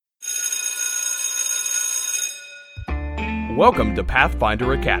Welcome to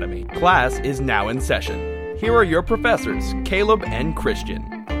Pathfinder Academy. Class is now in session. Here are your professors, Caleb and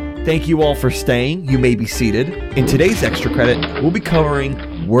Christian. Thank you all for staying. You may be seated. In today's extra credit, we'll be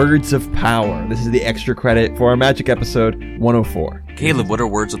covering Words of Power. This is the extra credit for our Magic episode 104. Caleb, what are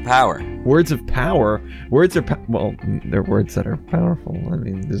words of power? Words of power? Words are, well, they're words that are powerful. I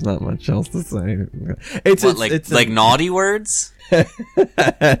mean, there's not much else to say. It's like naughty words?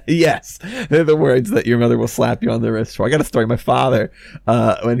 Yes, they're the words that your mother will slap you on the wrist for. I got a story. My father,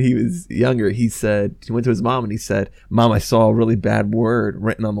 when he was younger, he went to his mom and he said, "Mom, I saw a really bad word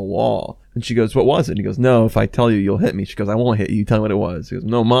written on the wall." And she goes, "What was it?" And he goes, "No, if I tell you, you'll hit me." She goes, "I won't hit you. Tell me what it was." He goes,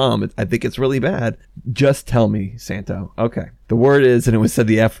 "No, Mom, I think it's really bad. Just tell me, Santo." Okay. The word is, and it was said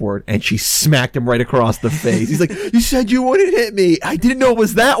the F word, and she smacked him right across the face. He's like, "You said you wouldn't hit me. I didn't know it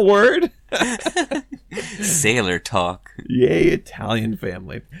was that word." Sailor talk. Yay, Italian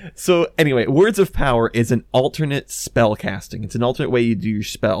family. So anyway, Words of Power is an alternate spell casting. It's an alternate way you do your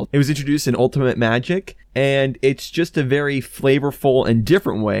spell. It was introduced in Ultimate Magic, and it's just a very flavorful and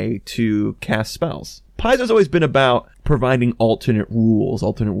different way to cast spells. Paizo's always been about providing alternate rules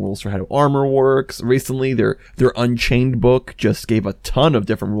for how armor works. Recently, their Unchained book just gave a ton of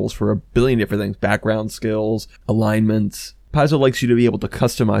different rules for a billion different things, background skills, alignments. Paizo likes you to be able to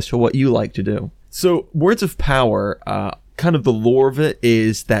customize to what you like to do. So Words of Power, kind of the lore of it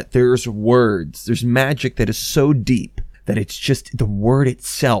is that there's magic that is so deep that it's just the word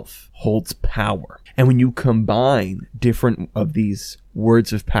itself holds power. And when you combine different of these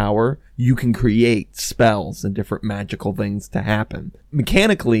words of power, you can create spells and different magical things to happen.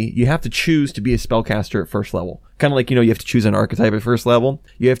 Mechanically, you have to choose to be a spellcaster at first level. Kind of like, you have to choose an archetype at first level.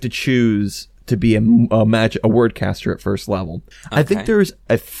 You have to choose to be a word caster at first level. Okay. I think there's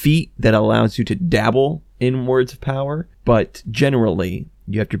a feat that allows you to dabble in Words of Power, but generally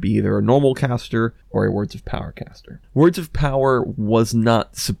you have to be either a normal caster or a Words of Power caster. Words of Power was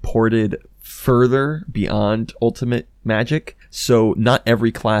not supported further beyond Ultimate Magic, so not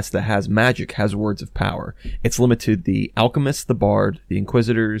every class that has magic has Words of Power. It's limited to the Alchemists, the Bard, the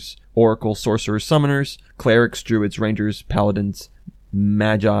Inquisitors, Oracle, Sorcerers, Summoners, Clerics, Druids, Rangers, Paladins,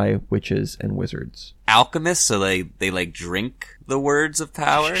 Magi, Witches, and Wizards. Alchemists, so they like drink the words of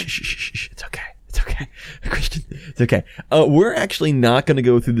power? Shh. It's okay. Christian, it's okay. We're actually not going to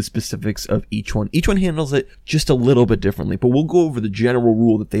go through the specifics of each one. Each one handles it just a little bit differently, but we'll go over the general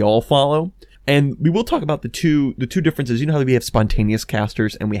rule that they all follow. And we will talk about the two differences. You know how we have spontaneous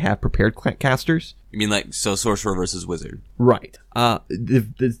casters and we have prepared casters? You mean sorcerer versus wizard? Right.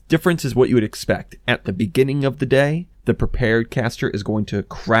 The difference is what you would expect. At the beginning of the day, the prepared caster is going to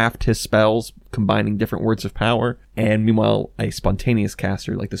craft his spells, combining different words of power. And meanwhile, a spontaneous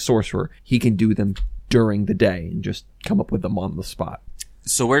caster, like the sorcerer, he can do them during the day and just come up with them on the spot.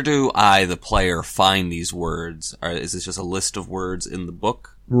 So where do I, the player, find these words? Is this just a list of words in the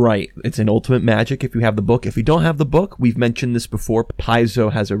book? Right. It's in Ultimate Magic if you have the book. If you don't have the book, we've mentioned this before.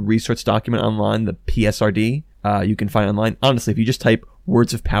 Paizo has a research document online, the PSRD. You can find online. Honestly, if you just type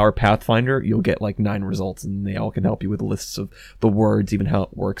Words of Power Pathfinder, you'll get like 9 results, and they all can help you with lists of the words, even how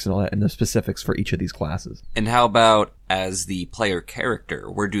it works and all that, and the specifics for each of these classes. And how about as the player character?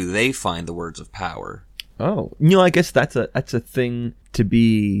 Where do they find the words of power? Oh, I guess that's a thing to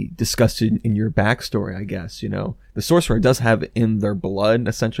be discussed in your backstory, I guess, The sorcerer does have it in their blood,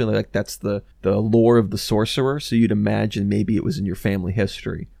 essentially, like that's the lore of the sorcerer, so you'd imagine maybe it was in your family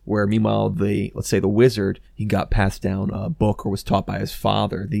history, where meanwhile let's say the wizard, he got passed down a book or was taught by his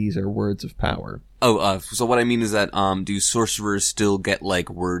father. These are words of power. So what I mean is that, do sorcerers still get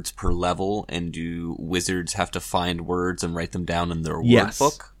like words per level, and do wizards have to find words and write them down in their word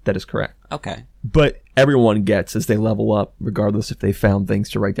book? That is correct. Okay. But everyone gets, as they level up, regardless if they found things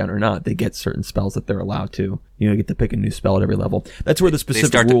to write down or not, they get certain spells that they're allowed to. Get to pick a new spell at every level. That's where the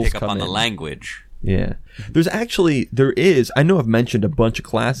specific rules come in. They start to pick up on the language. Yeah. I know I've mentioned a bunch of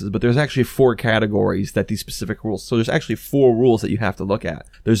classes, but there's actually 4 categories that these specific rules. So there's actually 4 rules that you have to look at.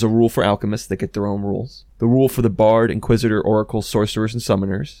 There's a rule for alchemists that get their own rules. The rule for the Bard, Inquisitor, Oracle, Sorcerers, and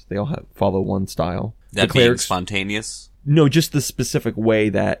Summoners. They all follow one style. That being spontaneous? No, just the specific way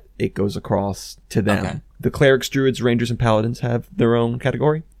that it goes across to them. Okay. The Clerics, Druids, Rangers, and Paladins have their own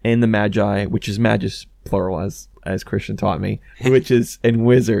category. And the Magi, which is Magus, plural, as Christian taught me, and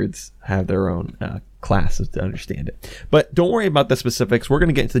Wizards have their own classes to understand it. But don't worry about the specifics. We're going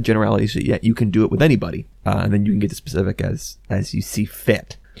to get into the generalities, yet you can do it with anybody. And then you can get the specific as you see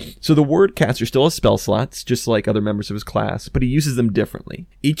fit. So the word caster still has spell slots, just like other members of his class, but he uses them differently.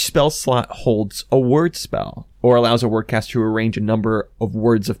 Each spell slot holds a word spell, or allows a wordcaster to arrange a number of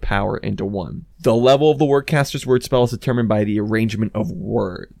words of power into one. The level of the wordcaster's word spell is determined by the arrangement of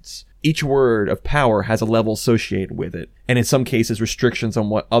words. each word of power has a level associated with it, and in some cases restrictions on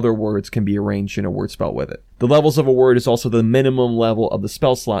what other words can be arranged in a word spell with it. The levels of a word is also the minimum level of the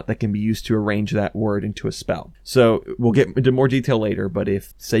spell slot that can be used to arrange that word into a spell. So we'll get into more detail later, but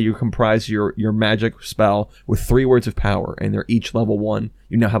if, say, you comprise your magic spell with 3 words of power, and they're each level 1,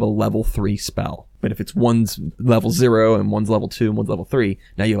 you now have a level 3 spell. But if it's one's level 0 and one's level 2 and one's level 3,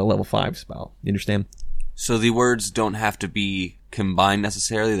 now you have a level 5 spell. You understand? So the words don't have to be combined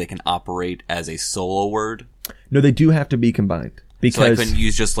necessarily. They can operate as a solo word. No, they do have to be combined. Because So I couldn't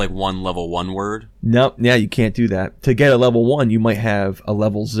use just like one level 1 word? No, yeah, you can't do that. To get a level 1, you might have a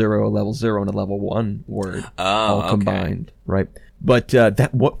level 0, and a level 1 word all combined, right? But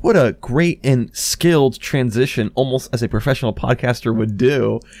what a great and skilled transition, almost as a professional podcaster would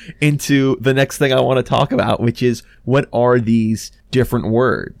do, into the next thing I want to talk about, which is what are these different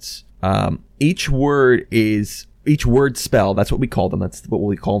words? Each word spell, that's what we call them. That's what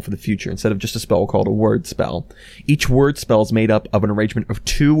we call them for the future. Instead of just a spell, we'll call it a word spell. Each word spell is made up of an arrangement of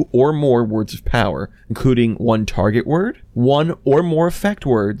 2 or more words of power, including 1 target word, 1 or more effect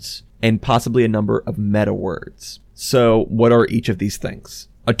words, and possibly a number of meta words. So what are each of these things?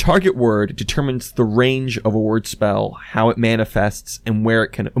 A target word determines the range of a word spell, how it manifests, and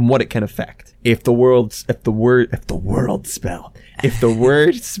what it can affect. If the word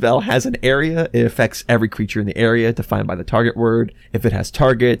spell has an area, it affects every creature in the area defined by the target word. If it has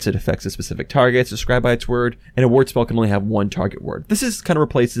targets, it affects the specific targets described by its word. And a word spell can only have 1 target word. This is kind of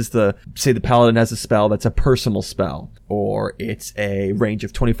replaces the paladin has a spell that's a personal spell, or it's a range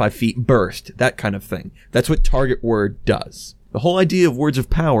of 25 feet burst, that kind of thing. That's what target word does. The whole idea of words of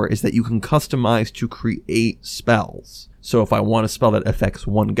power is that you can customize to create spells. So if I want a spell that affects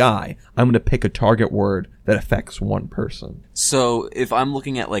 1 guy, I'm going to pick a target word that affects 1 person. So if I'm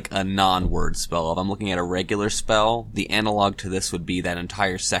looking at like a non-word spell, if I'm looking at a regular spell, the analog to this would be that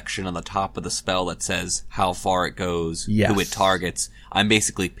entire section on the top of the spell that says how far it goes, yes, who it targets. I'm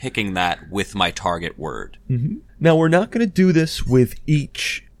basically picking that with my target word. Mm-hmm. Now, we're not going to do this with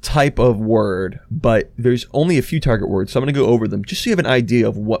each type of word, but there's only a few target words, so I'm going to go over them just so you have an idea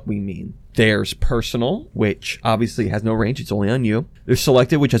of what we mean. There's personal, which obviously has no range, it's only on you. There's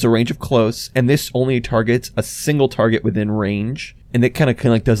selected, which has a range of close, and this only targets a single target within range. And it kind of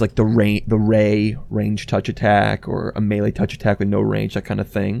like does like the ray range touch attack, or a melee touch attack with no range, that kind of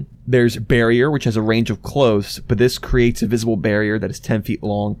thing. There's barrier, which has a range of close, but this creates a visible barrier that is 10 feet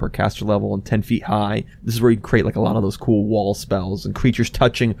long per caster level and 10 feet high. This is where you can create like a lot of those cool wall spells, and creatures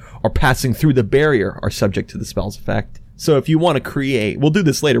touching or passing through the barrier are subject to the spell's effect. So if you want to create, we'll do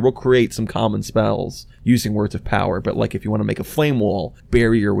this later, we'll create some common spells using words of power, but like if you want to make a flame wall,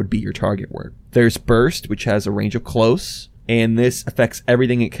 barrier would be your target word. There's burst, which has a range of close, and this affects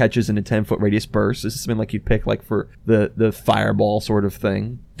everything it catches in a 10-foot radius burst. This is something like you pick like for the fireball sort of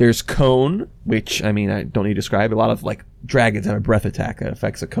thing. There's cone, which, I mean, I don't need to describe. A lot of like dragons have a breath attack that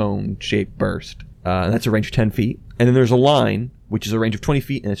affects a cone-shaped burst. And that's a range of 10 feet. And then there's a line, which is a range of 20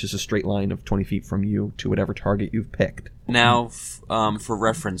 feet, and it's just a straight line of 20 feet from you to whatever target you've picked. Now, for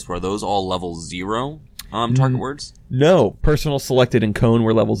reference, were those all level 0 target words? No. Personal, selected, and cone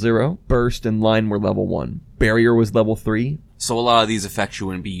were level 0. Burst and line were level 1. Barrier was level 3. So a lot of these effects you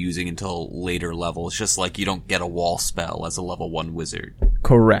wouldn't be using until later levels. Just like you don't get a wall spell as a level 1 wizard.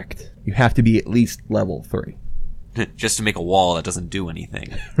 Correct. You have to be at least level 3. Just to make a wall that doesn't do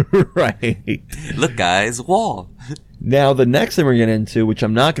anything. Right. Look, guys, a wall. Now, the next thing we're getting into, which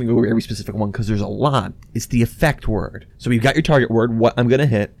I'm not going to go over every specific one because there's a lot, is the effect word. So you've got your target word, what I'm going to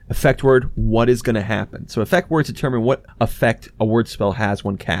hit. Effect word, what is going to happen. So effect words determine what effect a word spell has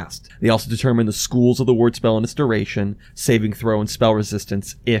when cast. They also determine the schools of the word spell and its duration, saving throw, and spell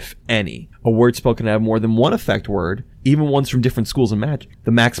resistance, if any. A word spell can have more than 1 effect word, even ones from different schools of magic. The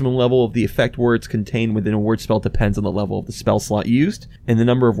maximum level of the effect words contained within a word spell depends on the level of the spell slot used and the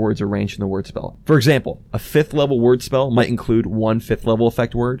number of words arranged in the word spell. For example, a 5th level word spell might include 1 5th level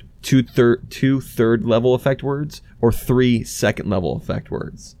effect word, 2 3rd level effect words, or 3 2nd level effect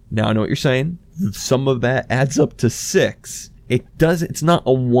words. Now I know what you're saying. Some of that adds up to 6. It's not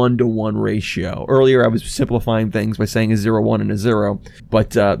a 1-to-1 ratio. Earlier I was simplifying things by saying a 0-1 and a 0,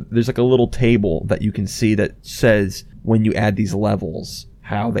 but there's like a little table that you can see that says when you add these levels,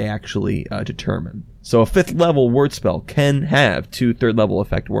 how they actually determine. So a 5th level word spell can have 2 3rd level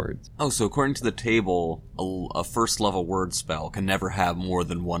effect words. Oh, so according to the table, a 1st level word spell can never have more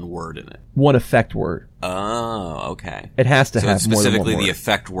than 1 word in it. 1 effect word. Oh, okay. It has to have more than 1 word. Specifically the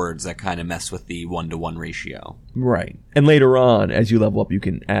effect words that kind of mess with the 1-to-1 ratio. Right. And later on, as you level up, you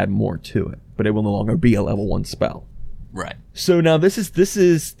can add more to it, but it will no longer be a level 1 spell. Right. So now this is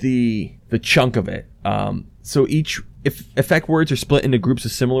the chunk of it. So each if effect words are split into groups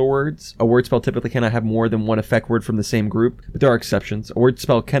of similar words, a word spell typically cannot have more than one effect word from the same group, but there are exceptions. A word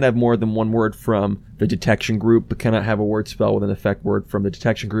spell can have more than one word from the detection group, but cannot have a word spell with an effect word from the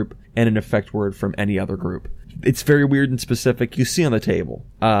detection group and an effect word from any other group. It's very weird and specific. You see on the table.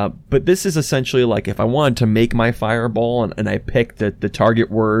 But this is essentially like if I wanted to make my fireball and I picked the target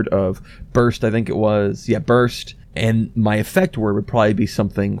word of burst, I think it was. Yeah, burst. And my effect word would probably be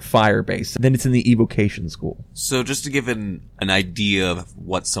something fire-based. Then it's in the evocation school. So just to give an idea of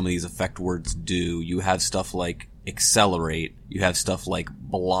what some of these effect words do, you have stuff like accelerate, you have stuff like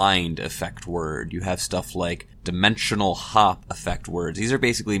blind effect word, you have stuff like dimensional hop effect words. These are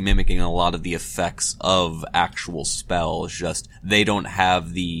basically mimicking a lot of the effects of actual spells, just they don't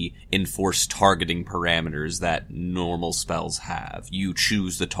have the enforced targeting parameters that normal spells have. You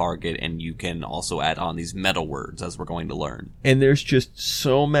choose the target and you can also add on these meta words, as we're going to learn. And there's just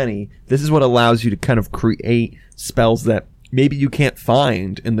so many. This is what allows you to kind of create spells that maybe you can't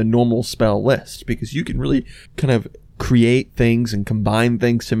find in the normal spell list, because you can really kind of create things and combine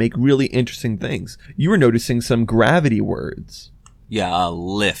things to make really interesting things. You were noticing some gravity words. Yeah,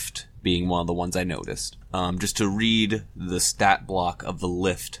 lift being one of the ones I noticed. Just to read the stat block of the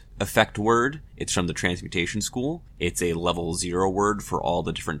lift effect word, it's from the Transmutation School. It's a level 0 word for all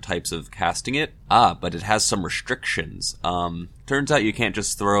the different types of casting it. But it has some restrictions. Turns out you can't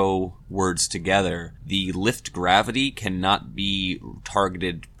just throw words together. The lift gravity cannot be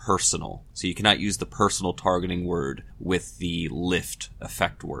targeted personal. So you cannot use the personal targeting word with the lift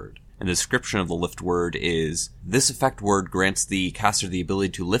effect word. And the description of the lift word is, this effect word grants the caster the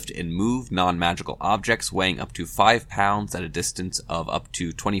ability to lift and move non-magical objects weighing up to 5 pounds at a distance of up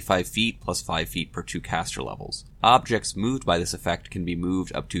to 25 feet plus 5 feet per 2 caster levels. Objects moved by this effect can be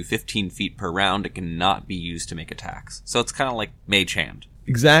moved up to 15 feet per round and cannot be used to make attacks. So it's kind of like Mage Hand.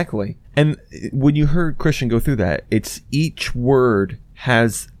 Exactly. And when you heard Christian go through that, it's each word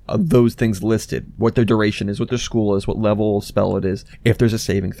has those things listed, what their duration is, what their school is, what level of spell it is, if there's a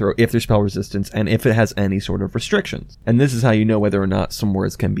saving throw, if there's spell resistance, and if it has any sort of restrictions. And this is how you know whether or not some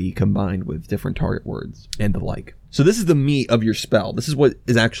words can be combined with different target words and the like. So this is the meat of your spell. This is what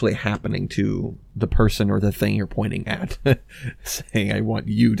is actually happening to the person or the thing you're pointing at. Saying, I want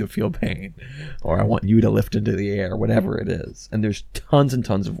you to feel pain, or I want you to lift into the air, whatever it is. And there's tons and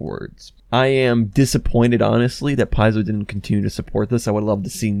tons of words. I am disappointed, honestly, that Paizo didn't continue to support this. I would love to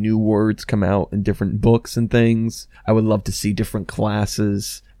see new words come out in different books and things. I would love to see different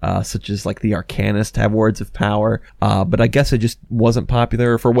classes, such as like the Arcanist have words of power. But I guess it just wasn't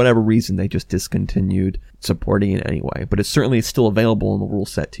popular. For whatever reason, they just discontinued supporting it anyway. But it certainly is still available in the rule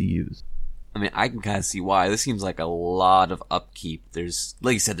set to use. I mean, I can kind of see why. This seems like a lot of upkeep. There's,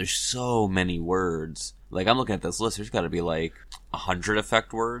 like you said, there's so many words. Like, I'm looking at this list, there's got to be like 100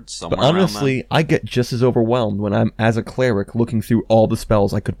 effect words somewhere. But honestly, I get just as overwhelmed when I'm, as a cleric, looking through all the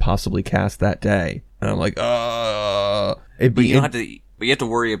spells I could possibly cast that day. And I'm like, But you have to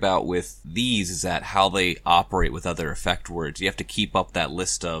worry about with these is that how they operate with other effect words. You have to keep up that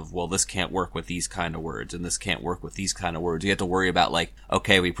list of, well, this can't work with these kind of words, and this can't work with these kind of words. You have to worry about, like,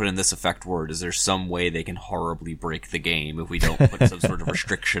 okay, we put in this effect word. Is there some way they can horribly break the game if we don't put some sort of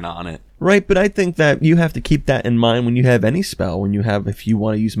restriction on it? Right, but I think that you have to keep that in mind when you have any spell. If you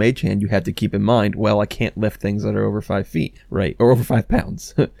want to use Mage Hand, you have to keep in mind, well, I can't lift things that are over 5 feet, right? Or over 5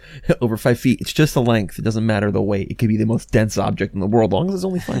 pounds. Over 5 feet. It's just the length. It doesn't matter the weight. It could be the most dense object in the world. As long as it's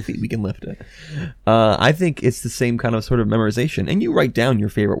only 5 feet, we can lift it. I think it's the same kind of sort of memorization. And you write down your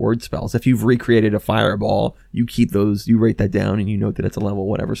favorite word spells. If you've recreated a fireball, you keep those, you write that down, and you note that it's a level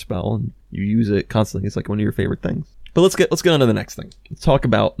whatever spell, and you use it constantly. It's like one of your favorite things. But let's get on to the next thing. Let's talk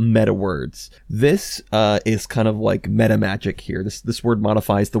about meta words. This is kind of like meta magic here. This word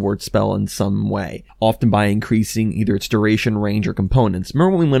modifies the word spell in some way, often by increasing either its duration, range, or components.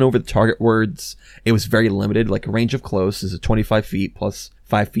 Remember when we went over the target words? It was very limited, like a range of close is 25 feet plus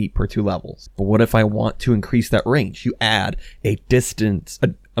 5 feet per 2 levels. But what if I want to increase that range? You add a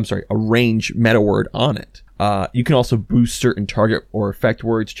range meta word on it. You can also boost certain target or effect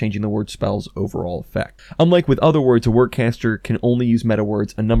words, changing the word spell's overall effect. Unlike with other words, a wordcaster can only use meta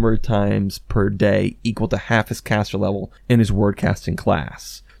words a number of times per day equal to half his caster level in his wordcasting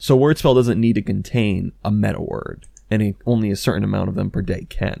class. So a word spell doesn't need to contain a meta word, and only a certain amount of them per day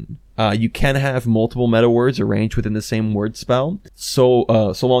can. You can have multiple meta words arranged within the same word spell, so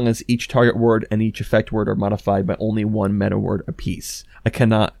long as each target word and each effect word are modified by only one meta word apiece. I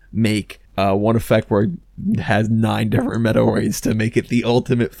cannot make one effect word has 9 different meta words to make it the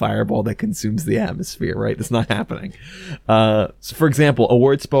ultimate fireball that consumes the atmosphere, right? It's not happening. So for example, a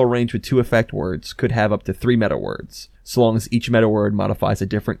word spell arranged with 2 effect words could have up to 3 meta words, so long as each meta word modifies a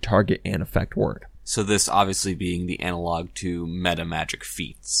different target and effect word. So this obviously being the analog to meta magic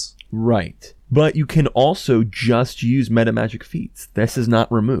feats. Right. But you can also just use meta magic feats. This is not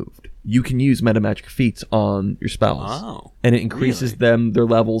removed. You can use meta magic feats on your spells. Oh, and it increases their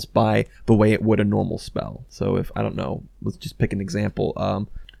levels by the way it would a normal spell. So if, I don't know, let's just pick an example.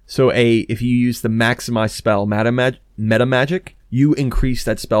 If you use the maximize spell meta magic, you increase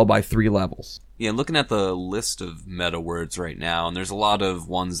that spell by 3 levels. Yeah, looking at the list of meta words right now, and there's a lot of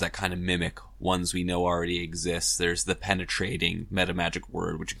ones that kind of mimic ones we know already exist. There's the penetrating meta magic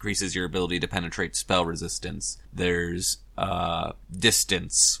word, which increases your ability to penetrate spell resistance. There's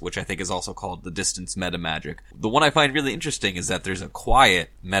distance, which I think is also called the distance meta magic. The one I find really interesting is that there's a quiet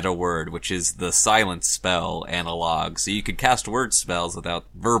meta word, which is the silence spell analog. So you could cast word spells without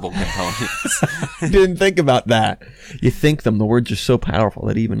verbal components. Didn't think about that. You think them. The words are so powerful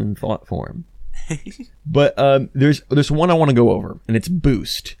that even in thought form. But there's one I want to go over, and it's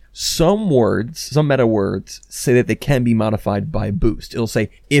boost. Some meta words, say that they can be modified by boost. It'll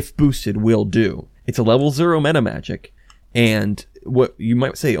say, if boosted, will do. It's a level 0 meta magic, and what you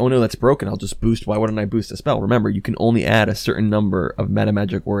might say, oh no, that's broken, I'll just boost, why wouldn't I boost a spell? Remember, you can only add a certain number of meta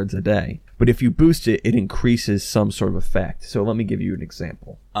magic words a day. But if you boost it, it increases some sort of effect. So let me give you an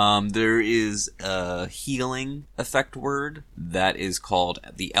example. There is a healing effect word that is called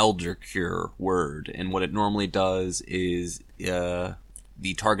the Elder Cure word, and what it normally does is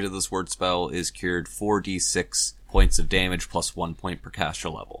the target of this word spell is cured 4d6 points of damage plus 1 point per caster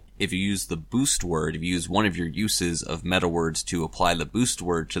level. If you use the boost word, if you use one of your uses of meta words to apply the boost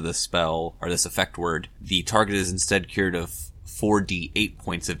word to this spell, or this effect word, the target is instead cured of 4d8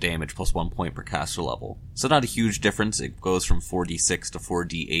 points of damage plus 1 point per caster level. So not a huge difference. It goes from 4d6 to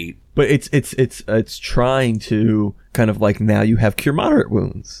 4d8. But it's trying to kind of like, now you have cure moderate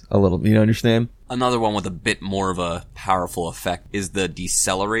wounds a little, you understand? Another one with a bit more of a powerful effect is the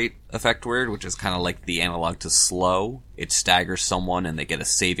decelerate effect word, which is kind of like the analog to slow. It staggers someone and they get a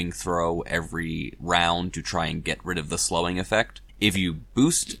saving throw every round to try and get rid of the slowing effect. If you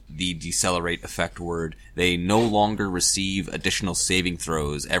boost the decelerate effect word, they no longer receive additional saving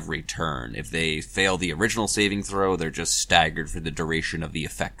throws every turn. If they fail the original saving throw, they're just staggered for the duration of the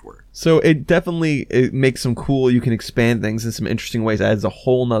effect word. So it makes some cool, you can expand things in some interesting ways, adds a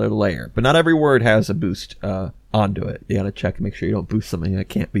whole nother layer. But not every word has a boost onto it. You gotta check and make sure you don't boost something that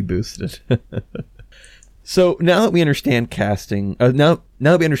can't be boosted. So now that we understand casting, now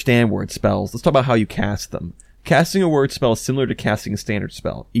that we understand word spells, let's talk about how you cast them. Casting a word spell is similar to casting a standard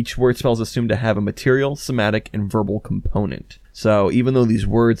spell. Each word spell is assumed to have a material, somatic, and verbal component. So even though these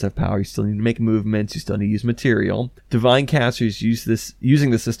words have power, you still need to make movements, you still need to use material. Divine casters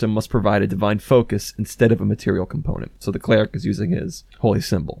using the system must provide a divine focus instead of a material component. So the cleric is using his holy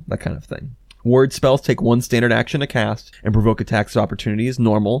symbol, that kind of thing. Word spells take 1 standard action to cast and provoke attacks of opportunity as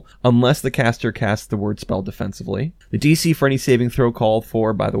normal, unless the caster casts the word spell defensively. The DC for any saving throw called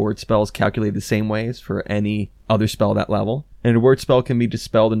for by the word spell is calculated the same way as for any other spell at that level. And a word spell can be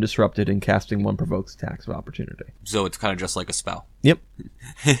dispelled and disrupted, and casting one provokes attacks of opportunity. So it's kind of just like a spell. Yep.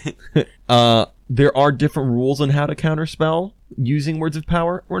 There are different rules on how to counterspell using words of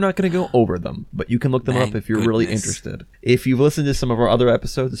power. We're not going to go over them, but you can look them up if you're really interested. If you've listened to some of our other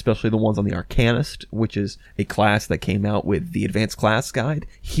episodes, especially the ones on the Arcanist, which is a class that came out with the Advanced Class Guide,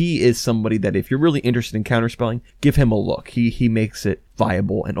 he is somebody that if you're really interested in counterspelling, give him a look. He makes it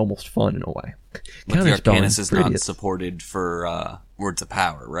viable and almost fun in a way. But the Arcanist is not supported for words of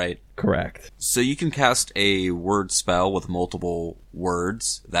power, right? Correct. So you can cast a word spell with multiple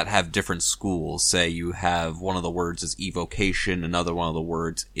words that have different schools. Say you have one of the words is evocation, another one of the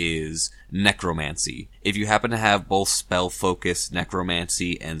words is necromancy. If you happen to have both spell focus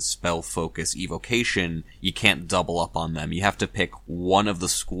necromancy and spell focus evocation, you can't double up on them. You have to pick one of the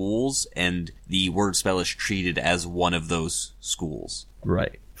schools, and the word spell is treated as one of those schools.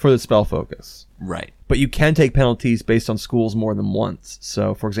 Right. For the spell focus. Right. But you can take penalties based on schools more than once.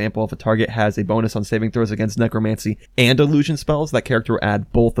 So, for example, if a target has a bonus on saving throws against necromancy and illusion spells, that character will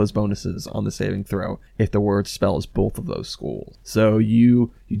add both those bonuses on the saving throw if the word spells both of those schools. So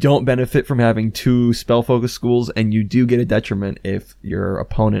you don't benefit from having 2 spell focus schools, and you do get a detriment if your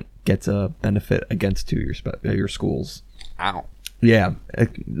opponent gets a benefit against 2 of your schools. Ow. Yeah,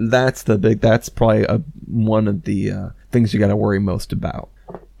 that's probably one of the things you got to worry most about.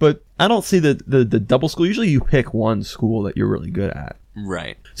 But I don't see the double school. Usually you pick one school that you're really good at.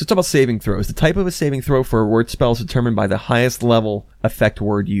 Right. So talk about saving throws. The type of a saving throw for a word spell is determined by the highest level effect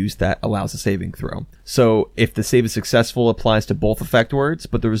word used that allows a saving throw. So if the save is successful, it applies to both effect words,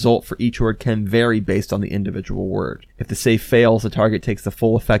 but the result for each word can vary based on the individual word. If the save fails, the target takes the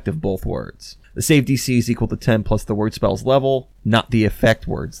full effect of both words. The save DC is equal to 10 plus the word spell's level, not the effect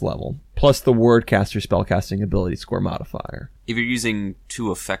word's level. plus the wordcaster spellcasting ability score modifier. If you're using 2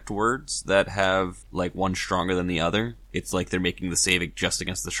 effect words that have, like, one stronger than the other, it's like they're making the save just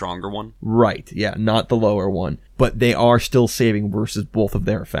against the stronger one. Right, yeah, not the lower one. But they are still saving versus both of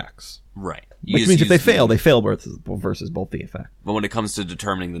their effects. Right. Which means if they fail versus both the effect. But when it comes to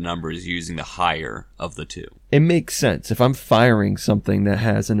determining the numbers, you're using the higher of the 2. It makes sense. If I'm firing something that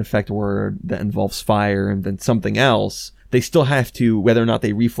has an effect word that involves fire and then something else, they still have to, whether or not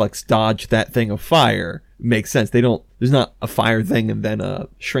they reflex dodge that thing of fire, makes sense. There's not a fire thing and then a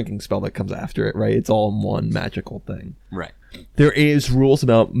shrinking spell that comes after it, right? It's all in one magical thing. Right. There is rules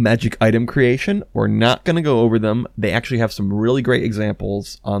about magic item creation. We're not going to go over them. They actually have some really great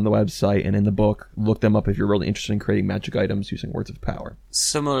examples on the website and in the book. Look them up if you're really interested in creating magic items using words of power.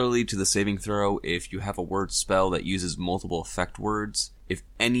 Similarly to the saving throw, if you have a word spell that uses multiple effect words, if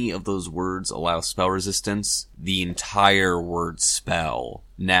any of those words allow spell resistance, the entire word spell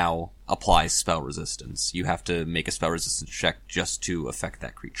now applies spell resistance. You have to make a spell resistance check just to affect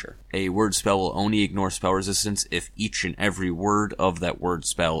that creature. A word spell will only ignore spell resistance if each and every word of that word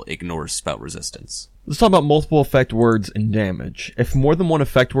spell ignores spell resistance. Let's talk about multiple effect words and damage. If more than one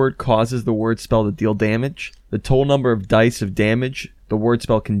effect word causes the word spell to deal damage, the total number of dice of damage the word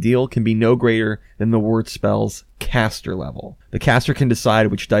spell can deal can be no greater than the word spell's caster level. The caster can decide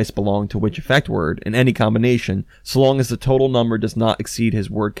which dice belong to which effect word in any combination, so long as the total number does not exceed his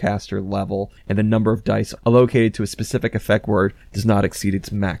word caster level and the number of dice allocated to a specific effect word does not exceed its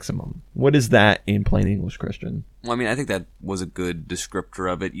maximum. What is that in plain English, Christian? Well, I mean, I think that was a good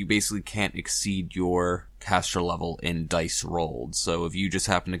descriptor of it. You basically can't exceed your caster level in dice rolled. So if you just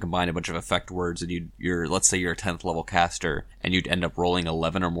happen to combine a bunch of effect words and you're let's say you're a 10th level caster and you'd end up rolling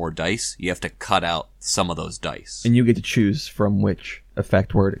 11 or more dice, you have to cut out some of those dice. And you get to choose from which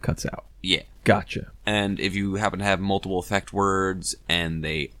effect word it cuts out. Yeah. Gotcha. And if you happen to have multiple effect words and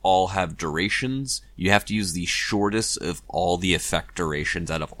they all have durations, you have to use the shortest of all the effect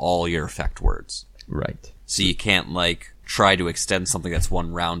durations out of all your effect words. Right. So you can't, like, try to extend something that's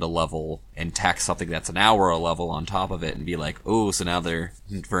 1 round a level and tack something that's an hour a level on top of it and be like, oh, so now they're,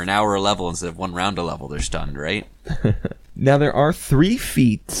 for an hour a level instead of 1 round a level, they're stunned, right? Now, there are 3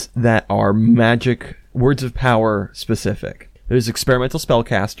 feats that are magic words of power specific. There's experimental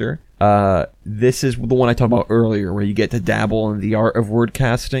spellcaster. This is the one I talked about earlier, where you get to dabble in the art of word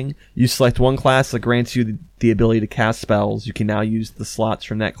casting. You select one class that grants you the ability to cast spells. You can now use the slots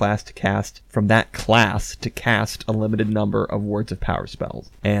from that class to cast a limited number of words of power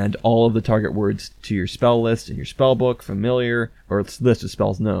spells. And all of the target words to your spell list in your spell book, familiar, or list of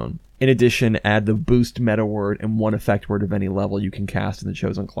spells known. In addition, add the boost meta word and 1 effect word of any level you can cast in the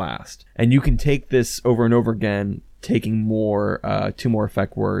chosen class. And you can take this over and over again, taking 2 more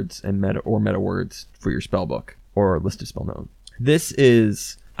effect words and meta words for your spell book or list of spell known. This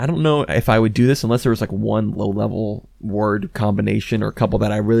is, I don't know if I would do this unless there was like 1 low level word combination or a couple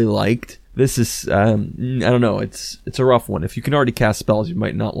that I really liked. This is, I don't know, it's a rough one. If you can already cast spells, you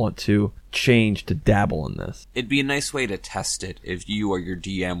might not want to change to dabble in this. It'd be a nice way to test it if you or your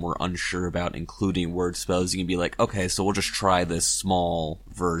DM were unsure about including word spells. You can be like, okay, so we'll just try this small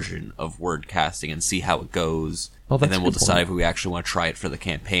version of word casting and see how it goes. Oh, and then we'll decide if we actually want to try it for the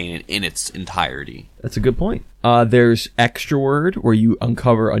campaign in its entirety. That's a good point. There's extra word, where you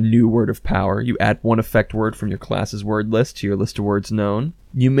uncover a new word of power. You add 1 effect word from your class's word list to your list of words known.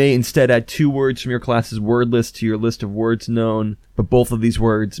 You may instead add 2 words from your class's word list to your list of words known, but both of these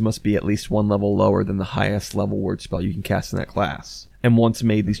words must be at least 1 level lower than the highest level word spell you can cast in that class. And once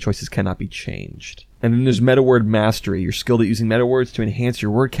made, these choices cannot be changed. And then there's meta word mastery. You're skilled at using meta words to enhance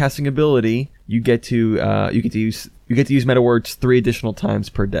your word casting ability. You get to use meta words 3 additional times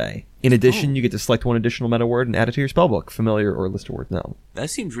per day. In addition, you get to select 1 additional meta word and add it to your spellbook, familiar or list of words known.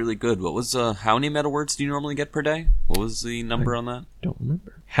 That seems really good. What was how many meta words do you normally get per day? What was the number on that? Don't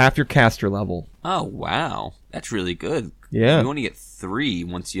remember. Half your caster level. Oh wow, that's really good. Yeah. You only get 3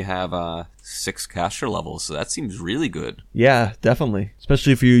 once you have 6 caster levels, so that seems really good. Yeah, definitely.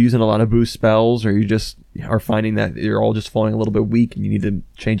 Especially if you're using a lot of boost spells, or you just are finding that you're all just falling a little bit weak and you need to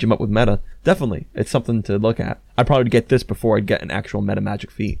change them up with meta. Definitely, it's something to look at. I'd probably get this before I'd get an actual meta magic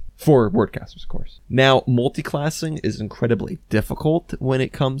feat. For wordcasters, of course. Now, multi-classing is incredibly difficult when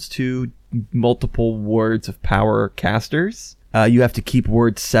it comes to multiple words of power casters. You have to keep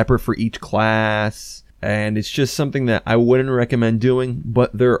words separate for each class, and it's just something that I wouldn't recommend doing,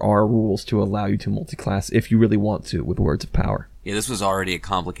 but there are rules to allow you to multi-class if you really want to with words of power. Yeah, this was already a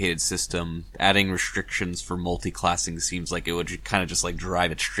complicated system. Adding restrictions for multi-classing seems like it would kind of just like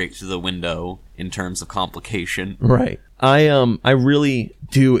drive it straight through the window in terms of complication. Right. I really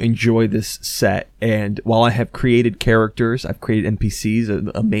do enjoy this set, and while I have created characters, I've created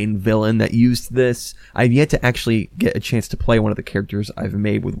NPCs, a main villain that used this, I've yet to actually get a chance to play one of the characters I've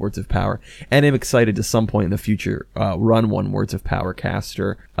made with Words of Power, and I'm excited to some point in the future run one Words of Power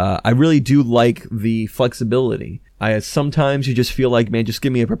caster. I really do like the flexibility. Sometimes you just feel like, man, just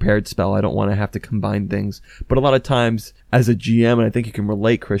give me a prepared spell. I don't want to have to combine things. But a lot of times, as a GM, and I think you can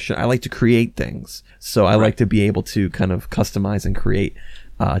relate, Christian, I like to create things. So I like to be able to kind of customize and create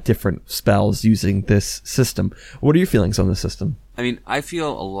different spells using this system. What are your feelings on the system? I mean, I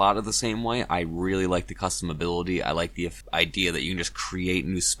feel a lot of the same way. I really like the customability. I like the idea that you can just create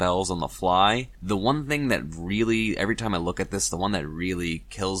new spells on the fly. The one thing that really, every time I look at this, the one that really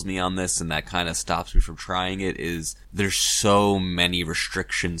kills me on this and that kind of stops me from trying it is there's so many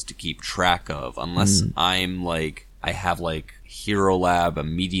restrictions to keep track of. Unless I have like Hero Lab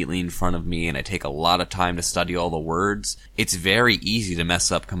immediately in front of me and I take a lot of time to study all the words, it's very easy to mess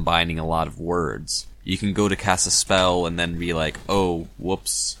up combining a lot of words. You can go to cast a spell and then be like, oh,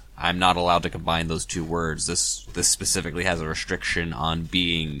 whoops, I'm not allowed to combine those two words. This specifically has a restriction on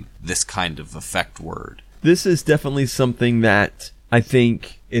being this kind of effect word. This is definitely something that I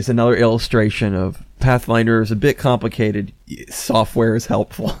think is another illustration of Pathfinder is a bit complicated. Software is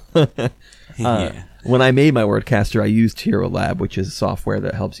helpful. Yeah. When I made my Wordcaster, I used Hero Lab, which is software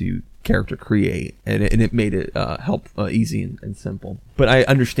that helps you character create, and it made it easy and simple. But I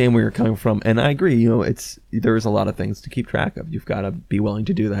understand where you're coming from, and I agree. You know, there's a lot of things to keep track of. You've got to be willing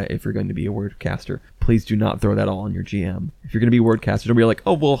to do that if you're going to be a Wordcaster. Please do not throw that all on your GM. If you're going to be a Wordcaster, don't be like,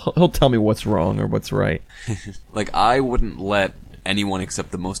 oh, well, he'll tell me what's wrong or what's right. Like, I wouldn't let anyone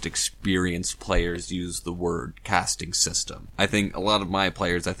except the most experienced players use the word casting system. I think a lot of my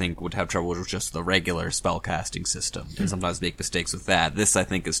players, would have trouble with just the regular spell casting system and sometimes make mistakes with that. This, I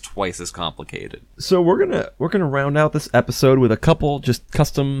think, is twice as complicated. So we're gonna round out this episode with a couple just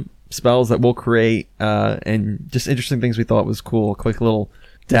custom spells that we'll create and just interesting things we thought was cool. A quick little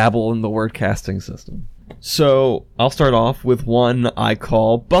dabble in the word casting system. So I'll start off with one I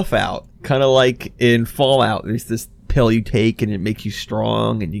call Buff Out. Kind of like in Fallout, there's this pill you take and it makes you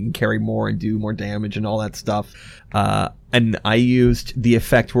strong and you can carry more and do more damage and all that stuff. And I used the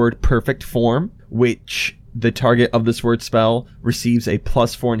effect word Perfect Form, which the target of this word spell receives a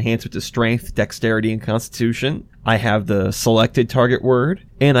 +4 enhancement to Strength, Dexterity, and Constitution. I have the selected target word,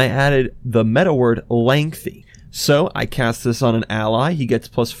 and I added the meta word Lengthy. So I cast this on an ally. He gets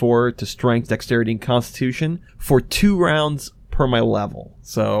 +4 to Strength, Dexterity, and Constitution for 2 rounds per my level.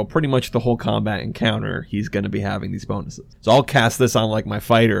 So pretty much the whole combat encounter, he's going to be having these bonuses. So I'll cast this on like my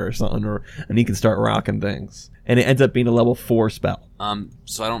fighter or something, and he can start rocking things. And it ends up being a level 4 spell.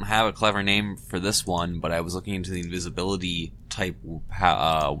 So I don't have a clever name for this one, but I was looking into the invisibility type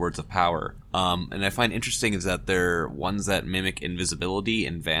words of power. And I find interesting is that they're ones that mimic invisibility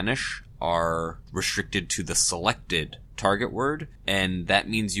and vanish are restricted to the selected target word, and that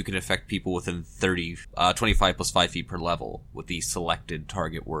means you can affect people within 25 plus 5 feet per level with the selected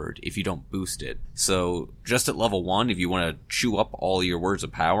target word if you don't boost it. So just at level 1, if you want to chew up all your words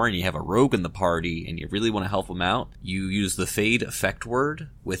of power and you have a rogue in the party and you really want to help them out, you use the fade effect word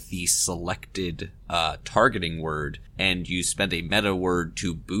with the selected targeting word, and you spend a meta word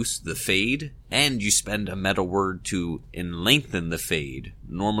to boost the fade, and you spend a meta word to lengthen the fade.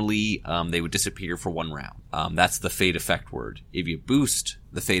 Normally, they would disappear for 1 round. That's the fade effect word. If you boost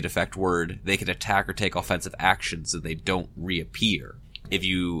the fade effect word, they can attack or take offensive actions so they don't reappear. If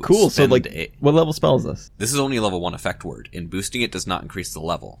you cool, so like, what level spell is this? This is only a level 1 effect word, and boosting it does not increase the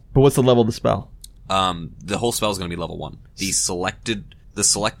level. But what's the level of the spell? The whole spell is going to be level 1. The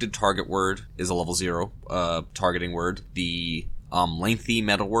selected target word is a level 0 targeting word. The lengthy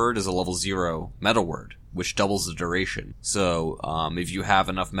meta word is a level 0 meta word, which doubles the duration. So if you have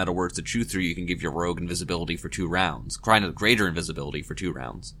enough meta words to chew through, you can give your rogue invisibility for 2 rounds. Kind of greater invisibility for 2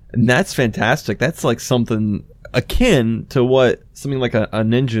 rounds. And that's fantastic. That's like something akin to what something like a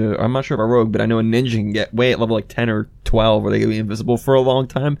ninja, I'm not sure if a rogue, but I know a ninja can get way at level like 10 or 12 where they can be invisible for a long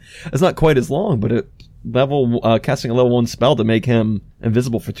time. It's not quite as long, but casting a level 1 spell to make him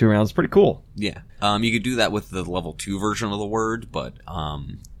invisible for 2 rounds is pretty cool. Yeah. You could do that with the level 2 version of the word, but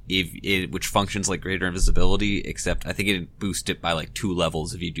which functions like greater invisibility, except I think it boosts it by like 2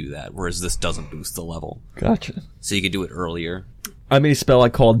 levels if you do that, whereas this doesn't boost the level. Gotcha. So you could do it earlier. I made a spell I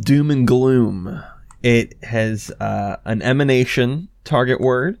call Doom and Gloom. It has an emanation target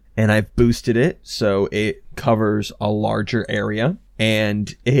word, and I've boosted it so it covers a larger area,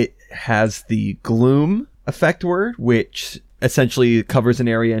 and it has the gloom effect word, which essentially covers an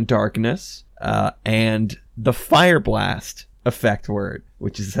area in darkness, and the Fire Blast effect word,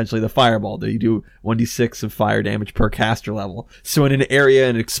 which is essentially the fireball that you do 1d6 of fire damage per caster level. So in an area,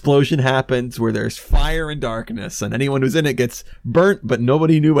 an explosion happens where there's fire and darkness, and anyone who's in it gets burnt, but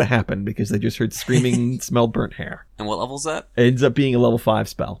nobody knew what happened because they just heard screaming and smelled burnt hair. And what level's that? It ends up being a level 5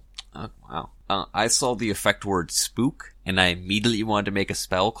 spell. Oh, wow. I saw the effect word spook, and I immediately wanted to make a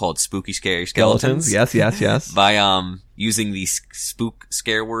spell called Spooky Scary Skeletons. Yes. By using the spook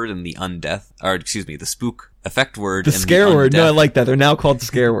scare word and the the spook effect word. The and scare the word. No, I like that. They're now called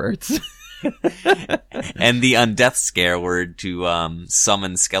scare words. And the undeath scare word to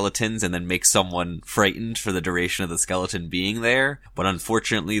summon skeletons and then make someone frightened for the duration of the skeleton being there. But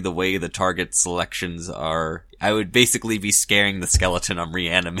unfortunately, the way the target selections are, I would basically be scaring the skeleton I'm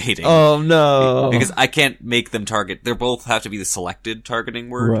reanimating. Oh no. Because I can't make them target. They both have to be the selected targeting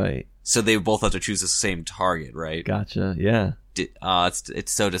word. Right. So they both have to choose the same target, right? Gotcha. Yeah.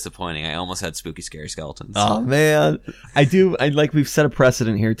 It's so disappointing. I almost had Spooky Scary Skeletons. Oh man. We've set a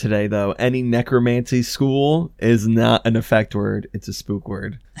precedent here today though. Any necromancy school is not an effect word. It's a spook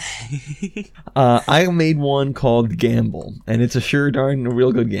word. I made one called Gamble, and it's a sure darn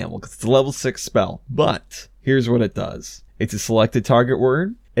real good gamble because it's a level 6 spell. But here's what it does. It's a selected target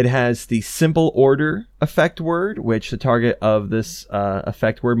word. It has the simple order effect word, which the target of this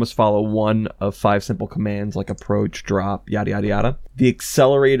effect word must follow one of 5 simple commands like approach, drop, yada yada yada. The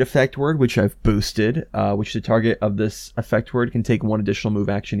accelerated effect word, which I've boosted, which the target of this effect word can take 1 additional move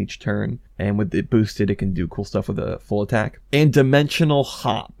action each turn, and with it boosted, it can do cool stuff with a full attack. And dimensional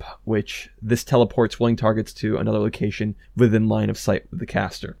hop, which this teleports willing targets to another location within line of sight of the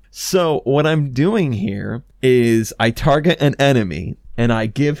caster. So what I'm doing here is I target an enemy, and I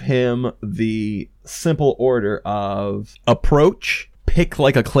give him the simple order of approach, pick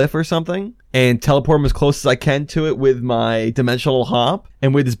like a cliff or something, and teleport him as close as I can to it with my dimensional hop.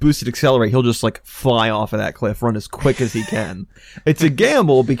 And with his boosted accelerate, he'll just like fly off of that cliff, run as quick as he can. It's a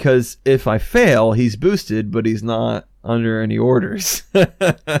gamble because if I fail, he's boosted, but he's not under any orders.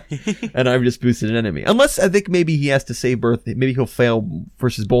 And I've just boosted an enemy. Unless I think maybe he has to save birth. Maybe he'll fail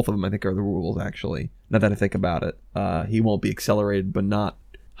versus both of them, I think are the rules actually. Now that I think about it. He won't be accelerated, but not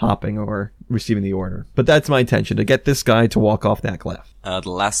hopping or receiving the order. But that's my intention, to get this guy to walk off that cliff. The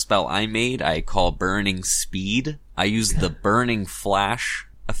last spell I made, I call Burning Speed. I use the Burning Flash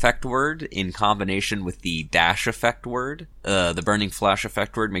effect word in combination with the Dash effect word. The Burning Flash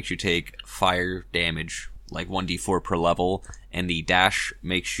effect word makes you take fire damage, like 1d4 per level, and the Dash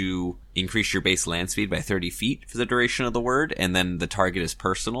makes you increase your base land speed by 30 feet for the duration of the word, and then the target is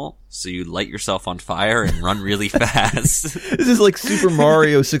personal, so you light yourself on fire and run really fast. This is like Super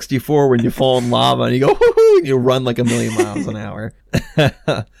Mario 64 when you fall in lava and you go, whoo-hoo, and you run like 1,000,000 miles an hour.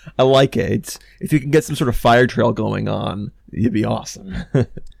 I like it. If you can get some sort of fire trail going on, you'd be awesome.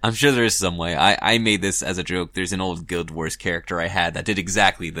 I'm sure there is some way. I made this as a joke. There's an old Guild Wars character I had that did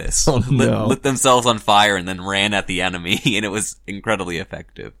exactly this. Oh, no. Lit themselves on fire and then ran at the enemy, and it was incredibly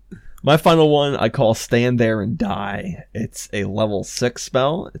effective. My final one I call Stand There and Die. It's a level 6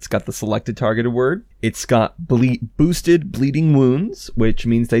 spell. It's got the selected targeted word. It's got boosted bleeding wounds, which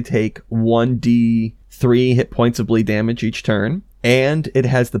means they take 1d3 hit points of bleed damage each turn. And it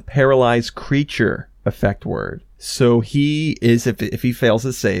has the paralyzed creature effect word. So he is, if he fails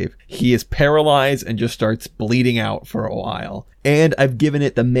his save, he is paralyzed and just starts bleeding out for a while. And I've given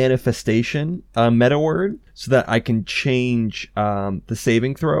it the manifestation meta word so that I can change the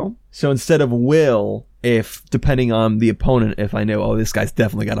saving throw. So instead of will, if depending on the opponent, if I know, oh, this guy's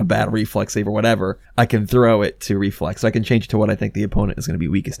definitely got a bad reflex save or whatever, I can throw it to reflex. So I can change it to what I think the opponent is going to be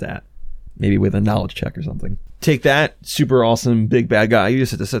weakest at. Maybe with a knowledge check or something. Take that, super awesome big bad guy. You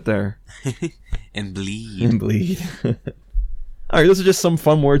just have to sit there. And bleed. And bleed. Alright, those are just some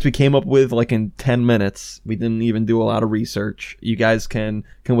fun words we came up with like in 10 minutes. We didn't even do a lot of research. You guys can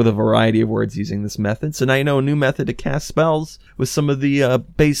come with a variety of words using this method. So now you know a new method to cast spells with some of the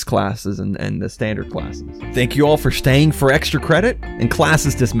base classes and the standard classes. Thank you all for staying for extra credit, and class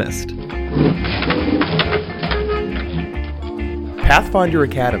is dismissed. Pathfinder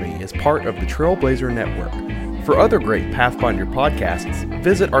Academy is part of the Trailblazer Network. For other great Pathfinder podcasts,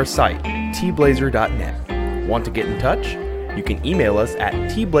 visit our site, tblazer.net. Want to get in touch? You can email us at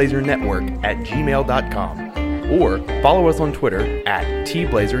tblazernetwork@gmail.com or follow us on Twitter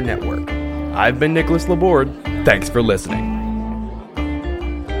 @tblazernetwork. I've been Nicholas Laborde. Thanks for listening.